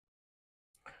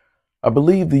I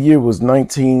believe the year was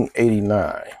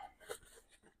 1989.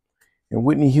 And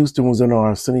Whitney Houston was on our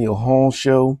Arsenio Hall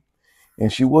show,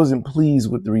 and she wasn't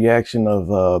pleased with the reaction of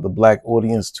the black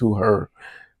audience to her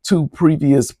two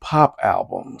previous pop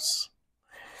albums.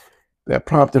 That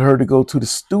prompted her to go to the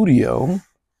studio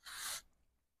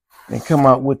and come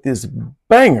out with this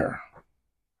banger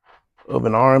of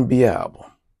an R&B album.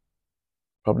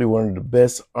 Probably one of the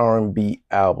best R&B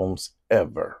albums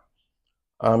ever.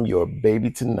 I'm Your Baby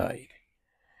Tonight.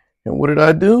 And what did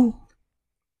I do?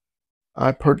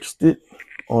 I purchased it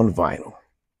on vinyl.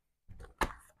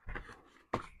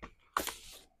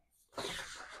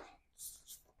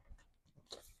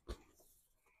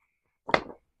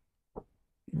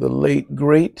 The late,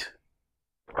 great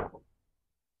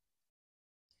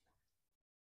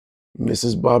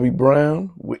Mrs. Bobby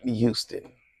Brown, Whitney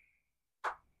Houston.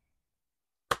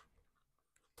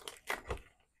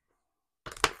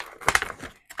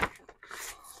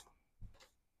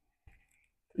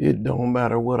 It don't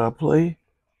matter what I play,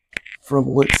 from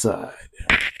what side.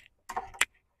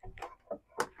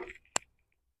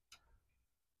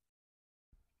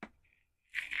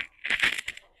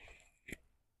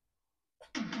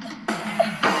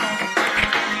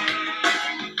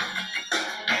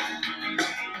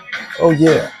 Oh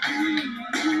yeah,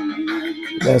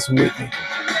 that's Whitney.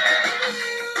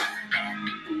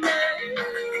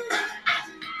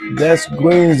 That's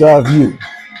Green's Eye View,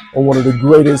 on one of the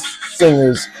greatest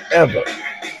singers ever.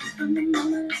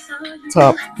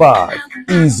 Top 5,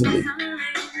 easily.